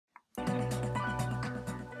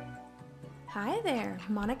Hi there,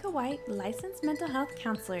 Monica White, licensed mental health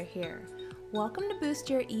counselor here. Welcome to Boost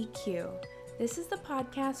Your EQ. This is the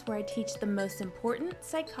podcast where I teach the most important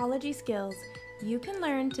psychology skills you can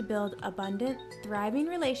learn to build abundant, thriving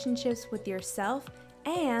relationships with yourself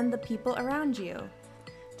and the people around you.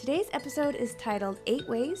 Today's episode is titled 8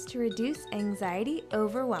 Ways to Reduce Anxiety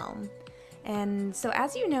Overwhelm. And so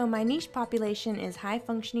as you know, my niche population is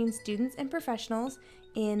high-functioning students and professionals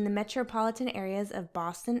in the metropolitan areas of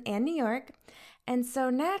Boston and New York. And so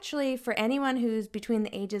naturally, for anyone who's between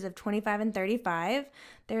the ages of 25 and 35,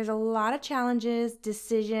 there's a lot of challenges,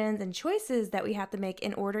 decisions, and choices that we have to make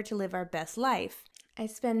in order to live our best life. I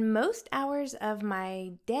spend most hours of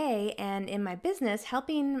my day and in my business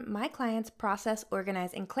helping my clients process,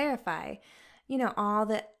 organize, and clarify, all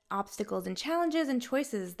the obstacles and challenges and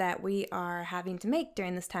choices that we are having to make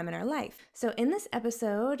during this time in our life. So in this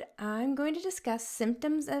episode, I'm going to discuss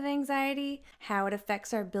symptoms of anxiety, how it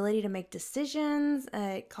affects our ability to make decisions,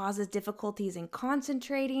 it causes difficulties in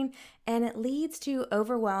concentrating, and it leads to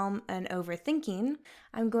overwhelm and overthinking.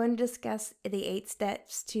 I'm going to discuss the 8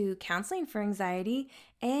 steps to counseling for anxiety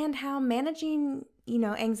and how managing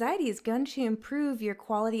anxiety is going to improve your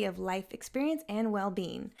quality of life experience and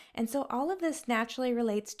well-being. And so all of this naturally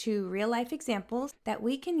relates to real-life examples that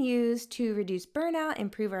we can use to reduce burnout,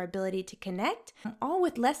 improve our ability to connect, all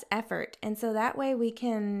with less effort. And so that way we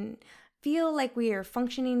can feel like we are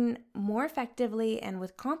functioning more effectively and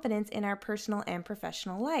with confidence in our personal and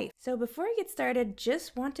professional life. So before I get started,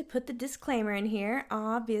 just want to put the disclaimer in here.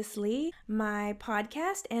 Obviously, my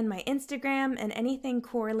podcast and my Instagram and anything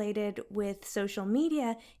correlated with social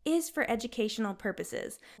media is for educational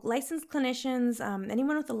purposes. Licensed clinicians,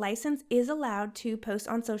 anyone with a license is allowed to post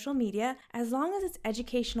on social media as long as it's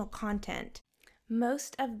educational content.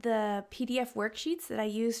 Most of the PDF worksheets that I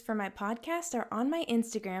use for my podcast are on my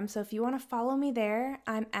Instagram, so if you want to follow me there,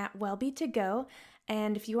 I'm at Wellbe2Go,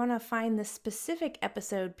 and if you want to find the specific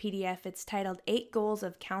episode PDF, it's titled 8 Goals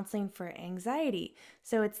of Counseling for Anxiety,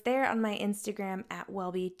 so it's there on my Instagram at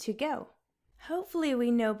Wellbe2Go. Hopefully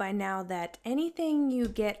we know by now that anything you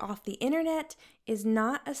get off the internet is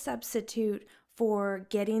not a substitute for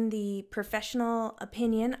getting the professional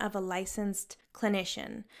opinion of a licensed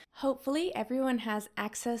clinician. Hopefully everyone has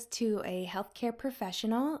access to a healthcare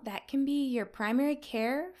professional that can be your primary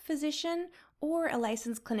care physician or a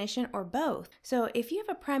licensed clinician or both. So if you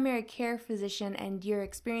have a primary care physician and you're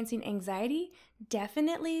experiencing anxiety,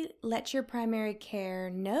 definitely let your primary care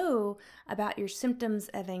know about your symptoms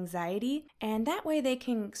of anxiety, and that way they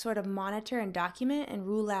can sort of monitor and document and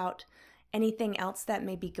rule out anything else that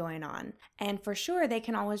may be going on. And for sure, they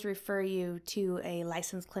can always refer you to a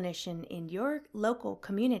licensed clinician in your local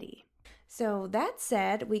community. So that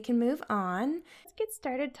said, we can move on. Let's get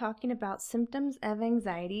started talking about symptoms of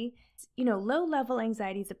anxiety. Low-level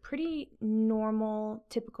anxiety is a pretty normal,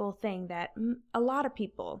 typical thing that a lot of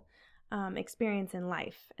people experience in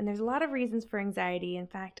life. And there's a lot of reasons for anxiety. In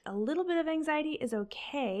fact, a little bit of anxiety is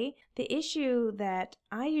okay. The issue that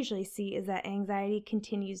I usually see is that anxiety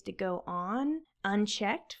continues to go on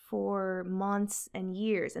unchecked for months and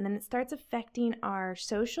years, and then it starts affecting our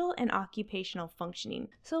social and occupational functioning.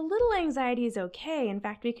 So little anxiety is okay. In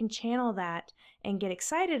fact, we can channel that and get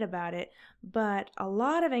excited about it, but a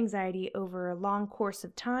lot of anxiety over a long course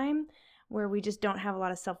of time where we just don't have a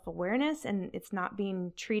lot of self-awareness and it's not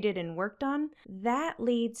being treated and worked on, that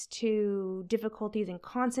leads to difficulties in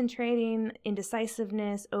concentrating,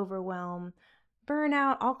 indecisiveness, overwhelm,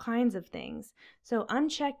 burnout, all kinds of things. So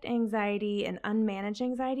unchecked anxiety and unmanaged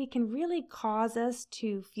anxiety can really cause us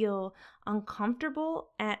to feel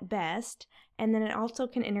uncomfortable at best, and then it also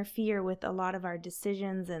can interfere with a lot of our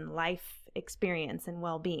decisions and life experience and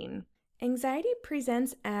well-being. Anxiety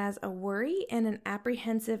presents as a worry and an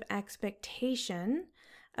apprehensive expectation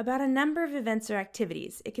about a number of events or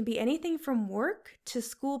activities. It can be anything from work to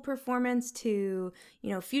school performance to,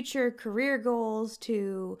 future career goals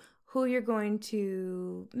to who you're going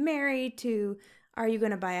to marry to are you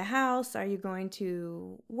going to buy a house? Are you going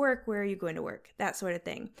to work? Where are you going to work? That sort of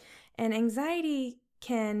thing. And anxiety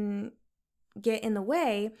can get in the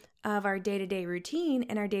way of our day-to-day routine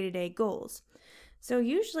and our day-to-day goals. So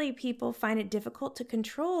usually people find it difficult to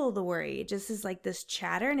control the worry. It just is like this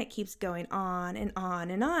chatter and it keeps going on and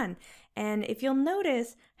on and on. And if you'll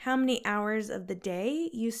notice how many hours of the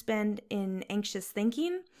day you spend in anxious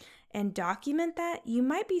thinking and document that, you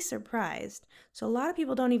might be surprised. So a lot of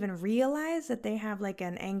people don't even realize that they have like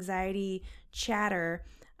an anxiety chatter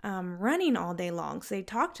running all day long. So they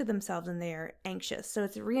talk to themselves and they're anxious. So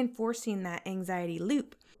it's reinforcing that anxiety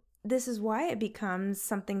loop. this is why it becomes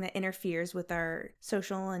something that interferes with our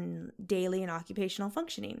social and daily and occupational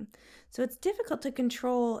functioning. So it's difficult to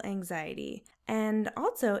control anxiety. And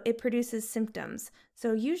also, it produces symptoms.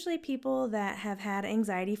 So usually people that have had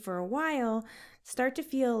anxiety for a while start to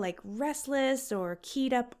feel like restless or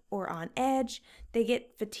keyed up or on edge. They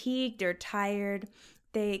get fatigued or tired.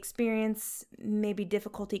 They experience maybe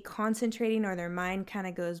difficulty concentrating, or their mind kind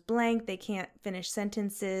of goes blank. They can't finish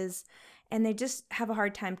sentences, and they just have a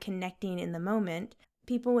hard time connecting in the moment.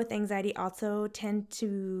 People with anxiety also tend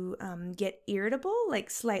to get irritable, like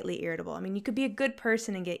slightly irritable. I mean, you could be a good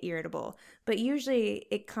person and get irritable, but usually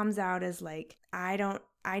it comes out as like, I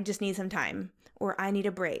just need some time, or I need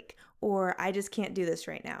a break, or I just can't do this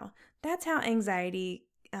right now. That's how anxiety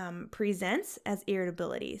presents as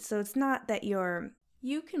irritability. So it's not that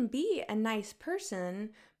you can be a nice person,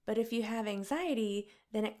 but if you have anxiety,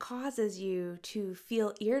 then it causes you to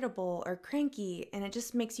feel irritable or cranky, and it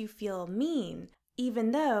just makes you feel mean,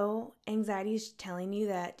 even though anxiety is telling you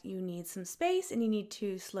that you need some space and you need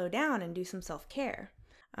to slow down and do some self-care,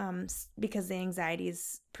 because the anxiety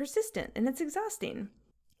is persistent and it's exhausting.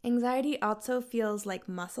 Anxiety also feels like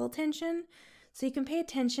muscle tension. So you can pay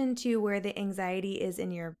attention to where the anxiety is in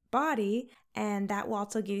your body, and that will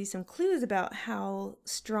also give you some clues about how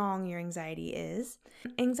strong your anxiety is.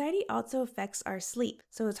 Anxiety also affects our sleep.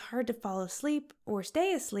 So it's hard to fall asleep or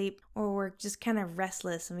stay asleep, or we're just kind of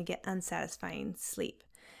restless and we get unsatisfying sleep.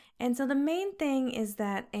 And so the main thing is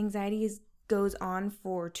that anxiety goes on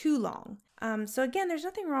for too long. So again, there's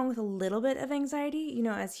nothing wrong with a little bit of anxiety. You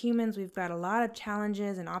know, as humans, we've got a lot of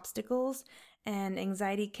challenges and obstacles, and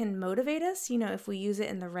anxiety can motivate us, you know, if we use it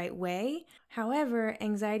in the right way. However,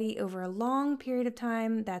 anxiety over a long period of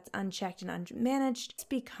time that's unchecked and unmanaged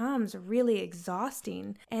becomes really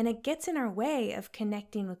exhausting, and it gets in our way of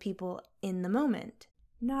connecting with people in the moment.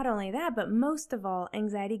 Not only that, but most of all,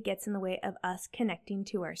 anxiety gets in the way of us connecting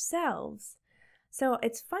to ourselves. So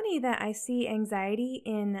it's funny that I see anxiety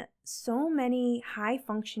in so many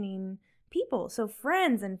high-functioning people. So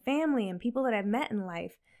friends and family and people that I've met in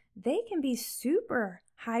life, they can be super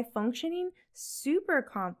high-functioning, super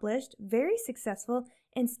accomplished, very successful,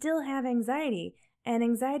 and still have anxiety. And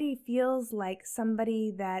anxiety feels like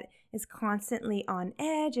somebody that is constantly on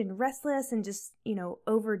edge and restless and just,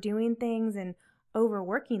 overdoing things and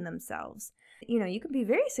overworking themselves. You can be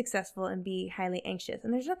very successful and be highly anxious,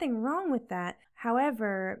 and there's nothing wrong with that.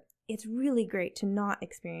 However, it's really great to not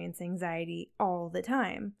experience anxiety all the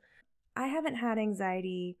time. I haven't had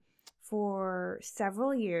anxiety for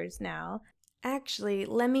several years now. Actually,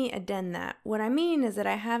 let me addend that. What I mean is that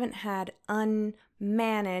I haven't had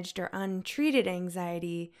unmanaged or untreated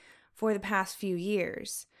anxiety for the past few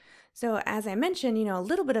years. So as I mentioned, a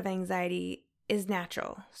little bit of anxiety is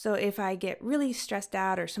natural. So if I get really stressed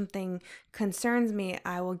out or something concerns me,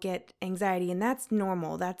 I will get anxiety, and that's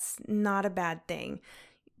normal. That's not a bad thing.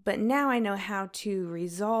 But now I know how to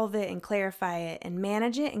resolve it and clarify it and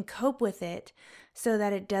manage it and cope with it so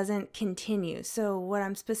that it doesn't continue. So what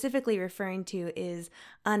I'm specifically referring to is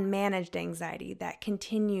unmanaged anxiety that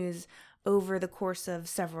continues over the course of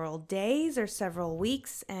several days or several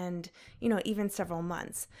weeks and, even several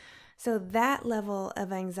months. So that level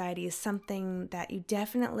of anxiety is something that you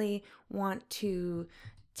definitely want to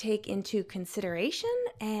take into consideration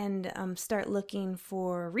and start looking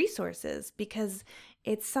for resources, because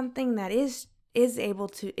it's something that is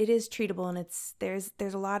treatable, and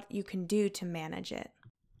there's a lot you can do to manage it.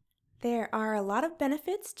 There are a lot of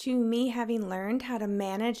benefits to me having learned how to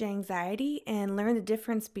manage anxiety and learn the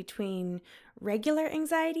difference between regular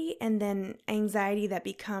anxiety and then anxiety that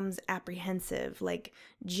becomes apprehensive, like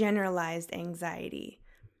generalized anxiety.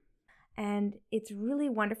 And it's really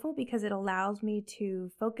wonderful because it allows me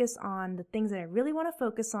to focus on the things that I really want to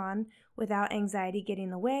focus on without anxiety getting in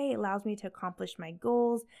the way. It allows me to accomplish my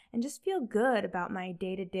goals and just feel good about my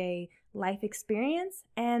day-to-day life experience.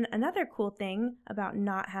 And another cool thing about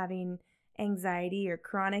not having anxiety or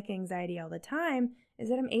chronic anxiety all the time is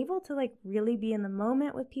that I'm able to really be in the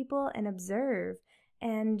moment with people and observe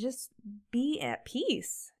and just be at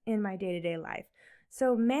peace in my day-to-day life.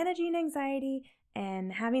 So managing anxiety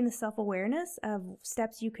and having the self-awareness of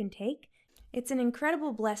steps you can take, it's an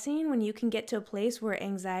incredible blessing when you can get to a place where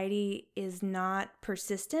anxiety is not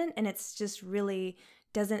persistent and it's just really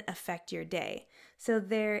doesn't affect your day. So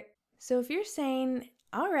if you're saying,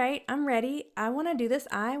 all right, I'm ready, I want to do this,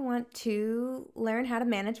 I want to learn how to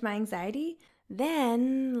manage my anxiety,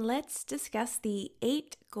 then let's discuss the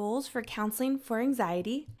 8 goals for counseling for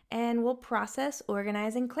anxiety, and we'll process,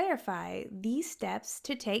 organize, and clarify these steps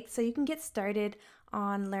to take so you can get started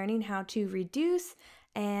on learning how to reduce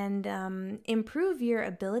and improve your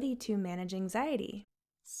ability to manage anxiety.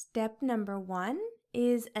 Step number 1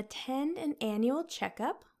 is attend an annual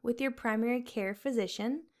checkup with your primary care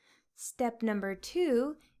physician. Step number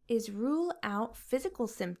 2 is rule out physical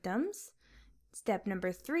symptoms. Step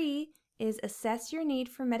number 3 is assess your need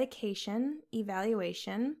for medication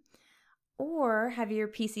evaluation, or have your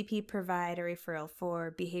PCP provide a referral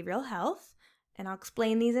for behavioral health, and I'll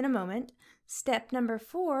explain these in a moment. Step number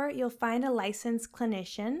 4, you'll find a licensed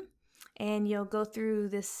clinician, and you'll go through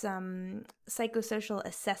this psychosocial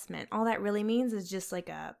assessment. All that really means is just like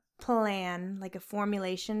a plan, like a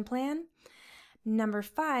formulation plan. Number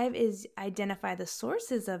 5 is identify the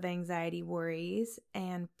sources of anxiety, worries,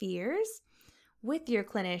 and fears with your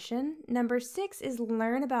clinician. Number 6 is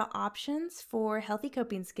learn about options for healthy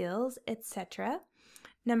coping skills, etc.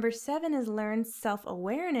 Number 7 is learn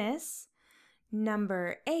self-awareness.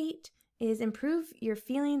 Number 8 is improve your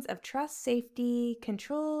feelings of trust, safety,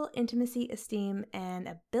 control, intimacy, esteem, and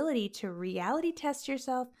ability to reality test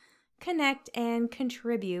yourself, connect, and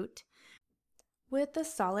contribute with a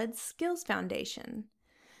solid skills foundation.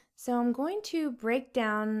 So I'm going to break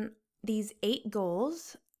down these 8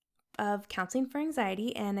 goals of counseling for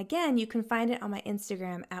anxiety, and again, you can find it on my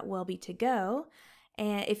Instagram at wellbe2go,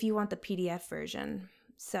 and if you want the PDF version.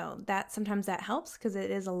 So sometimes that helps because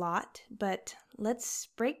it is a lot, but let's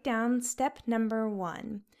break down step number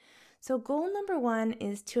 1. So goal number 1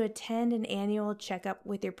 is to attend an annual checkup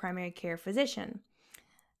with your primary care physician.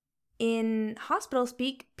 In hospital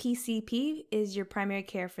speak, PCP is your primary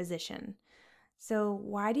care physician. So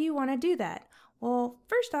why do you want to do that? Well,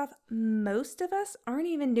 first off, most of us aren't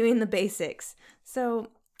even doing the basics.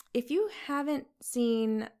 So if you haven't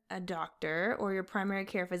seen a doctor or your primary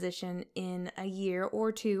care physician in a year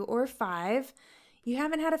or 2 or 5, you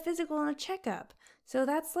haven't had a physical and a checkup. So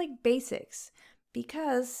that's like basics,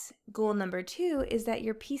 because goal number 2 is that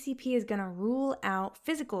your PCP is going to rule out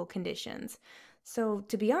physical conditions. So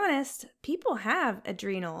to be honest, people have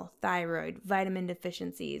adrenal, thyroid, vitamin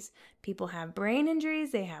deficiencies. People have brain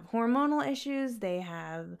injuries, they have hormonal issues, they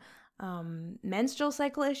have menstrual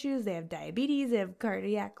cycle issues, they have diabetes, they have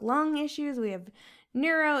cardiac lung issues, we have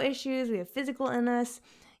neuro issues, we have physical illness,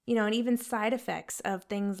 and even side effects of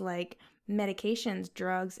things like medications,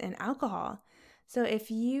 drugs, and alcohol. So if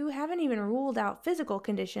you haven't even ruled out physical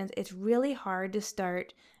conditions, it's really hard to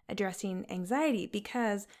start addressing anxiety,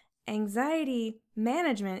 because anxiety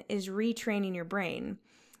management is retraining your brain.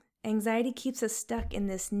 Anxiety keeps us stuck in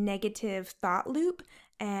this negative thought loop,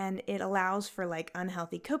 and it allows for like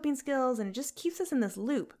unhealthy coping skills, and it just keeps us in this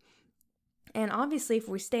loop. And obviously, if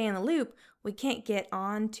we stay in the loop, we can't get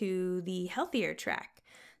on to the healthier track.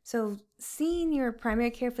 So seeing your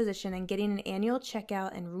primary care physician and getting an annual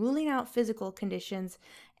checkout and ruling out physical conditions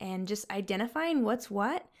and just identifying what's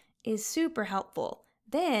what is super helpful.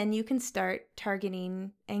 Then you can start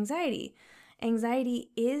targeting anxiety.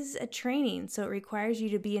 Anxiety is a training, so it requires you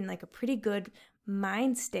to be in like a pretty good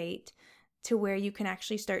mind state to where you can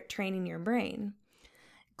actually start training your brain.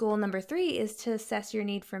 Goal number 3 is to assess your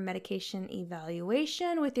need for medication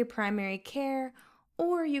evaluation with your primary care,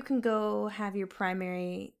 or you can go have your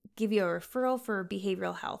primary give you a referral for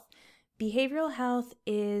behavioral health. Behavioral health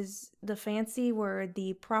is the fancy word,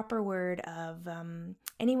 the proper word of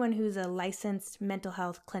anyone who's a licensed mental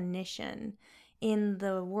health clinician. In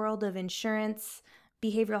the world of insurance,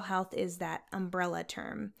 behavioral health is that umbrella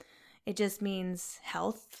term. It just means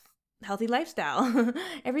healthy lifestyle,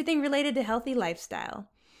 everything related to healthy lifestyle.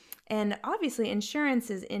 And obviously, insurance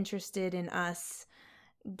is interested in us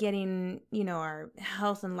getting, our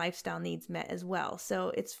health and lifestyle needs met as well.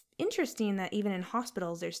 So it's interesting that even in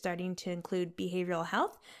hospitals, they're starting to include behavioral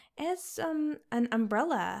health as an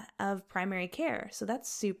umbrella of primary care. So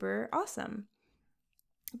that's super awesome.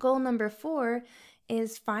 Goal number 4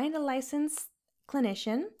 is find a licensed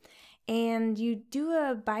clinician and you do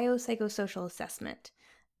a biopsychosocial assessment.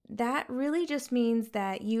 That really just means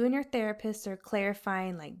that you and your therapist are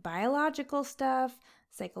clarifying like biological stuff,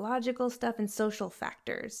 psychological stuff, and social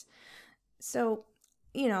factors. So,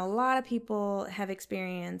 a lot of people have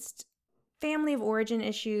experienced family of origin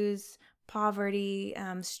issues, poverty,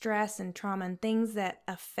 stress, and trauma, and things that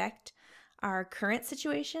affect our current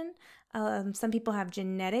situation. Some people have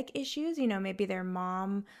genetic issues, maybe their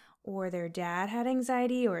mom or their dad had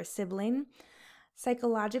anxiety, or a sibling.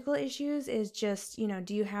 Psychological issues is just,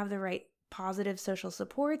 do you have the right positive social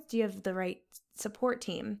support? Do you have the right support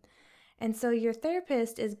team? And so your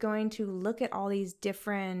therapist is going to look at all these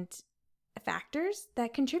different factors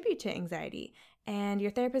that contribute to anxiety. And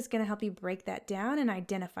your therapist is going to help you break that down and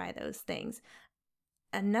identify those things.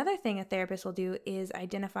 Another thing a therapist will do is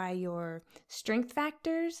identify your strength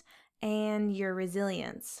factors and your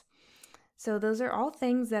resilience. So those are all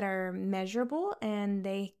things that are measurable and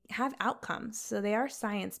they have outcomes. So they are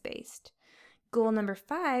science-based. Goal number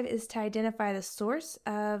 5 is to identify the source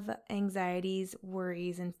of anxieties,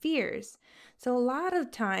 worries, and fears. So a lot of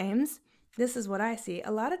times, this is what I see, a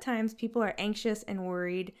lot of times people are anxious and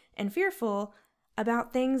worried and fearful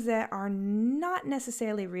about things that are not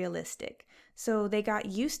necessarily realistic. So they got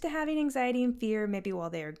used to having anxiety and fear maybe while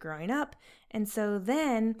they were growing up. And so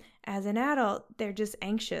then as an adult, they're just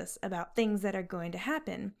anxious about things that are going to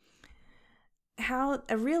happen. How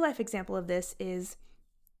a real life example of this is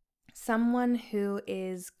someone who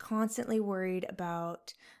is constantly worried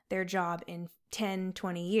about their job in 10,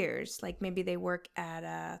 20 years. Like maybe they work at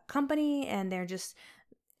a company and they're just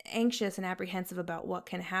anxious and apprehensive about what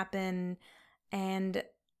can happen. And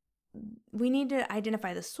we need to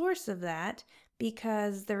identify the source of that,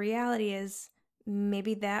 because the reality is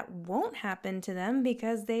maybe that won't happen to them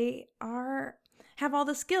because they have all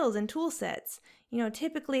the skills and tool sets.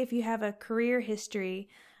 Typically if you have a career history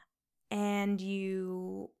and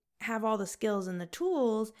you have all the skills and the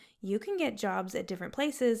tools, you can get jobs at different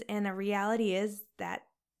places. And the reality is that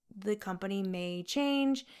the company may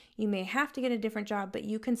change. You may have to get a different job, but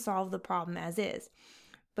you can solve the problem as is.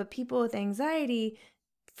 But people with anxiety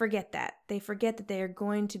forget that. They forget that they are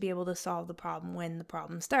going to be able to solve the problem when the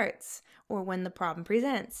problem starts or when the problem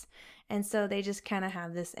presents. And so they just kind of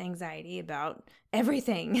have this anxiety about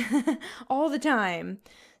everything all the time.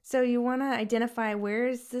 So you want to identify, where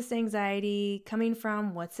is this anxiety coming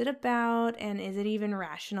from? What's it about? And is it even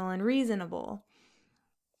rational and reasonable?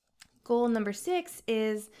 Goal number 6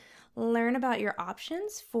 is learn about your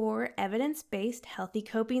options for evidence-based healthy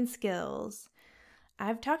coping skills.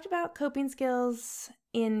 I've talked about coping skills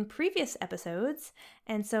in previous episodes,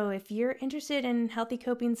 and so if you're interested in healthy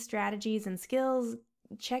coping strategies and skills,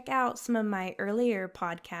 check out some of my earlier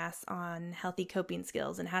podcasts on healthy coping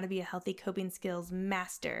skills and how to be a healthy coping skills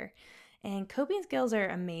master. And coping skills are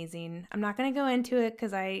amazing. I'm not going to go into it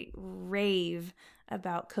because I rave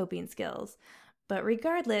about coping skills. But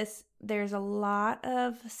regardless, there's a lot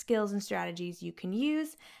of skills and strategies you can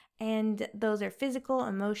use, and those are physical,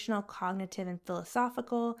 emotional, cognitive, and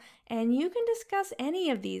philosophical, and you can discuss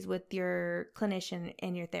any of these with your clinician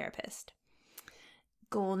and your therapist.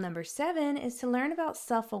 Goal number 7 is to learn about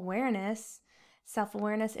self-awareness.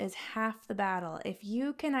 Self-awareness is half the battle. If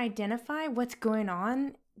you can identify what's going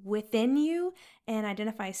on within you and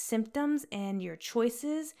identify symptoms and your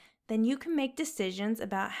choices, then you can make decisions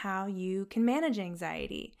about how you can manage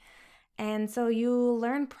anxiety. And so you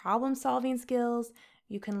learn problem-solving skills.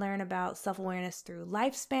 You can learn about self-awareness through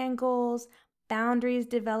lifespan goals, boundaries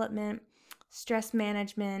development, stress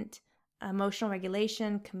management, emotional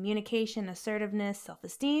regulation, communication, assertiveness,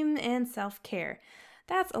 self-esteem, and self-care.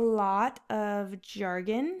 That's a lot of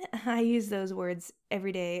jargon. I use those words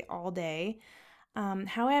every day, all day.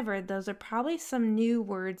 However, those are probably some new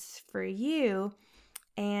words for you.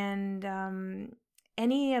 And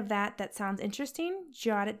any of that sounds interesting,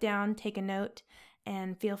 jot it down, take a note,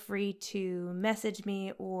 and feel free to message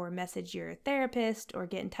me or message your therapist or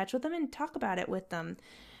get in touch with them and talk about it with them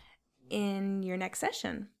in your next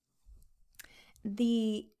session.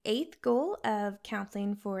 The 8th goal of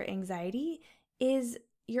counseling for anxiety is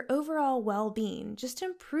your overall well-being, just to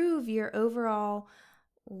improve your overall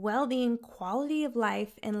well-being, quality of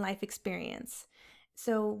life, and life experience.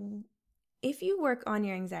 So if you work on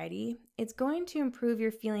your anxiety, it's going to improve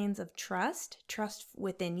your feelings of trust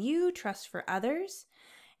within you, trust for others,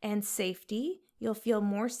 and safety. You'll feel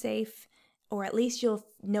more safe, or at least you'll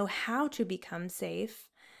know how to become safe.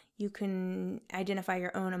 You can identify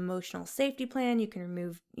your own emotional safety plan. You can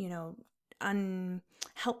remove,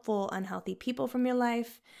 unhelpful, unhealthy people from your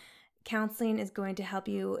life. Counseling is going to help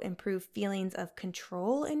you improve feelings of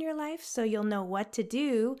control in your life, so you'll know what to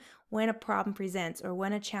do when a problem presents or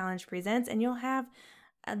when a challenge presents, and you'll have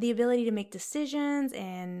the ability to make decisions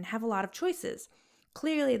and have a lot of choices.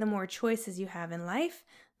 Clearly, the more choices you have in life,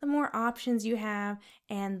 the more options you have,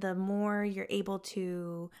 and the more you're able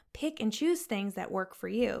to pick and choose things that work for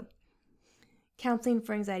you. Counseling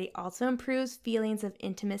for anxiety also improves feelings of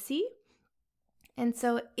intimacy. And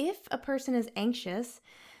so if a person is anxious,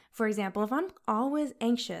 for example, if I'm always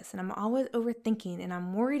anxious and I'm always overthinking and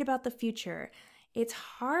I'm worried about the future, it's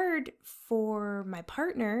hard for my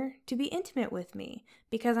partner to be intimate with me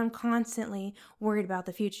because I'm constantly worried about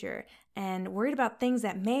the future and worried about things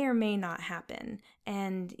that may or may not happen.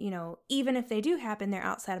 And, even if they do happen, they're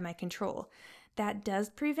outside of my control. That does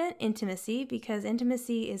prevent intimacy, because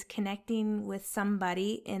intimacy is connecting with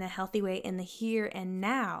somebody in a healthy way in the here and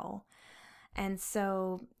now. And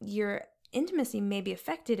so your intimacy may be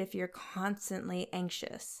affected if you're constantly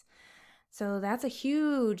anxious. So that's a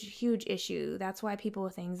huge, huge issue. That's why people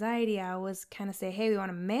with anxiety, I always kind of say, hey, we want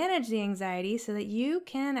to manage the anxiety so that you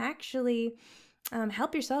can actually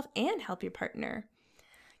help yourself and help your partner.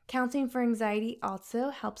 Counseling for anxiety also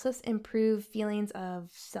helps us improve feelings of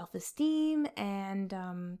self-esteem and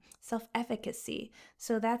self-efficacy.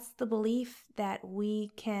 So that's the belief that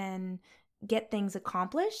we can get things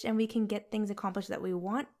accomplished, and we can get things accomplished that we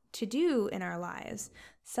want to do in our lives.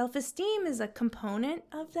 Self-esteem is a component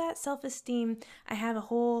of that. Self-esteem, I have a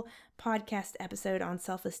whole podcast episode on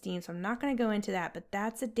self-esteem, so I'm not going to go into that, but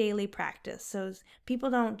that's a daily practice. So people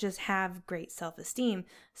don't just have great self-esteem.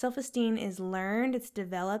 Self-esteem is learned, it's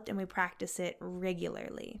developed, and we practice it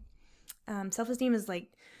regularly. Self-esteem is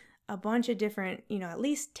like a bunch of different, at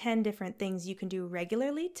least 10 different things you can do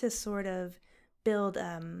regularly to sort of build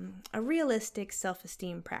a realistic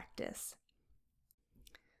self-esteem practice.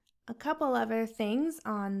 A couple other things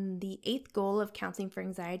on the 8th goal of counseling for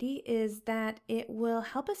anxiety is that it will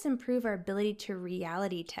help us improve our ability to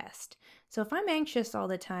reality test. So if I'm anxious all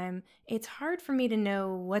the time, it's hard for me to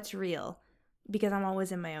know what's real because I'm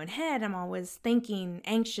always in my own head. I'm always thinking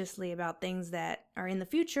anxiously about things that are in the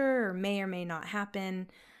future or may not happen.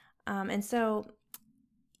 And so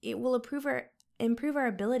it will improve our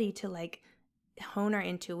ability to hone our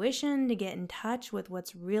intuition, to get in touch with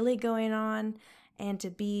what's really going on, and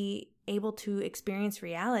to be able to experience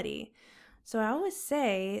reality. So I always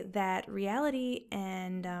say that reality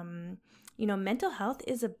and, mental health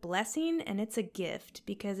is a blessing and it's a gift,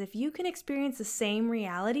 because if you can experience the same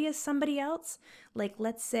reality as somebody else, like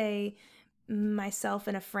let's say myself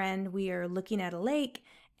and a friend, we are looking at a lake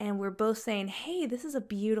and we're both saying, hey, this is a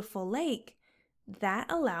beautiful lake.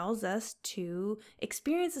 That allows us to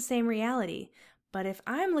experience the same reality. But if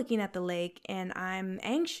I'm looking at the lake and I'm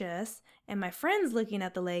anxious, and my friend's looking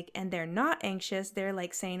at the lake and they're not anxious, they're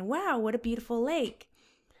like saying, wow, what a beautiful lake.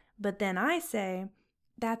 But then I say,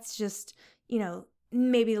 that's just,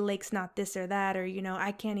 maybe the lake's not this or that, or,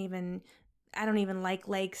 I don't even like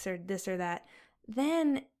lakes or this or that.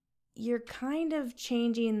 Then you're kind of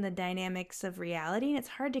changing the dynamics of reality, and it's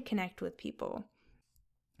hard to connect with people.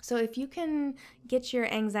 So if you can get your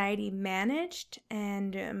anxiety managed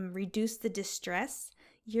and reduce the distress,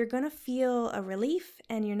 you're going to feel a relief,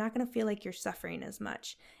 and you're not going to feel like you're suffering as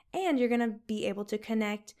much. And you're going to be able to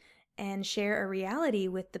connect and share a reality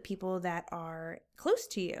with the people that are close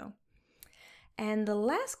to you. And the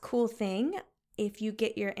last cool thing, if you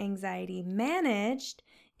get your anxiety managed,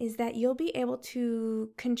 is that you'll be able to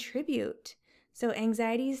contribute. So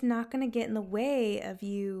anxiety is not going to get in the way of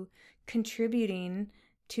you contributing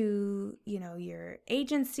to, your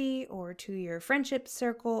agency or to your friendship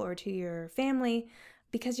circle or to your family,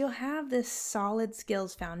 because you'll have this solid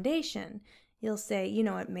skills foundation. You'll say,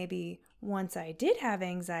 maybe once I did have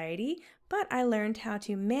anxiety, but I learned how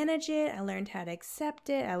to manage it, I learned how to accept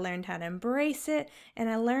it, I learned how to embrace it, and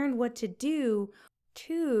I learned what to do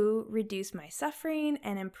to reduce my suffering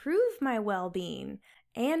and improve my well-being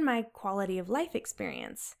and my quality of life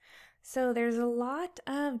experience. So there's a lot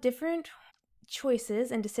of different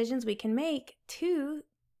choices and decisions we can make to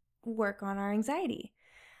work on our anxiety.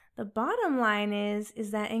 The bottom line is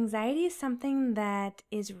that anxiety is something that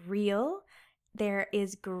is real. There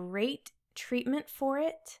is great treatment for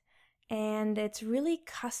it, and it's really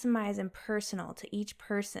customized and personal to each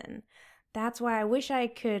person. That's why I wish I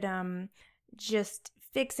could just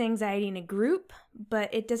fix anxiety in a group,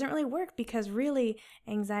 but it doesn't really work, because really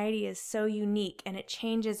anxiety is so unique and it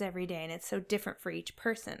changes every day and it's so different for each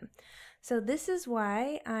person. So this is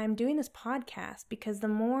why I'm doing this podcast, because the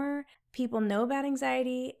more people know about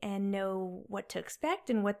anxiety and know what to expect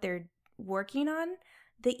and what they're working on,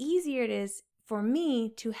 the easier it is for me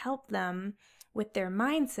to help them with their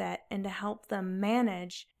mindset and to help them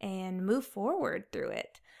manage and move forward through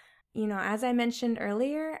it. As I mentioned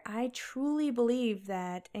earlier, I truly believe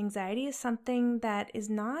that anxiety is something that is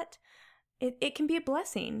not, it can be a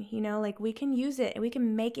blessing, we can use it and we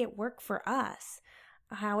can make it work for us.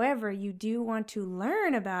 However, you do want to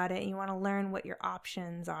learn about it, and you want to learn what your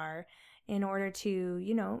options are in order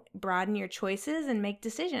to, broaden your choices and make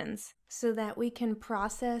decisions so that we can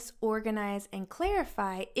process, organize, and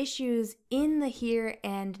clarify issues in the here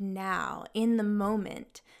and now, in the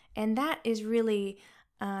moment. And that is really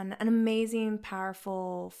an amazing,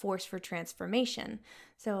 powerful force for transformation.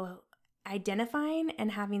 So identifying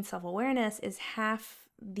and having self-awareness is half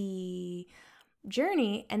the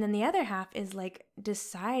journey, and then the other half is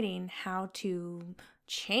deciding how to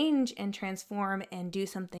change and transform and do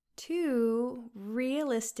something to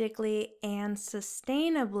realistically and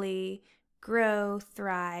sustainably grow,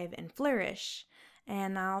 thrive, and flourish.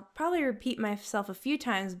 And I'll probably repeat myself a few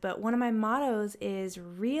times, but one of my mottos is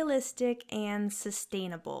realistic and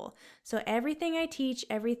sustainable. So everything I teach,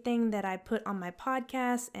 everything that I put on my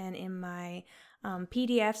podcast and in my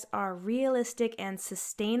PDFs are realistic and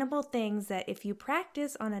sustainable things that if you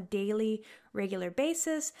practice on a daily, regular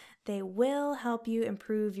basis, they will help you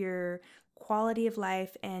improve your quality of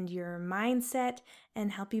life and your mindset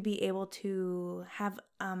and help you be able to have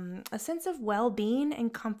a sense of well-being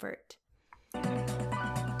and comfort.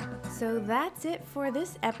 So that's it for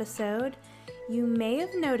this episode. You may have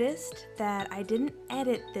noticed that I didn't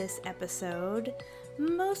edit this episode,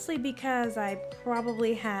 mostly because I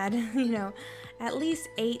probably had, at least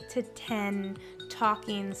 8 to 10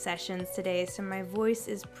 talking sessions today, so my voice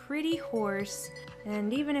is pretty hoarse.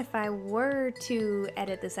 And even if I were to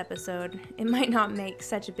edit this episode, it might not make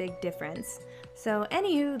such a big difference. So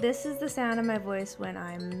anywho, this is the sound of my voice when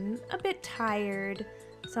I'm a bit tired.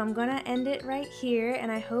 So I'm going to end it right here, and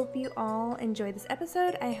I hope you all enjoyed this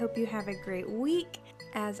episode. I hope you have a great week.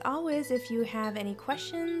 As always, if you have any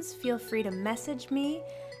questions, feel free to message me,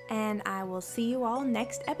 and I will see you all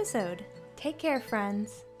next episode. Take care,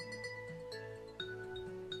 friends.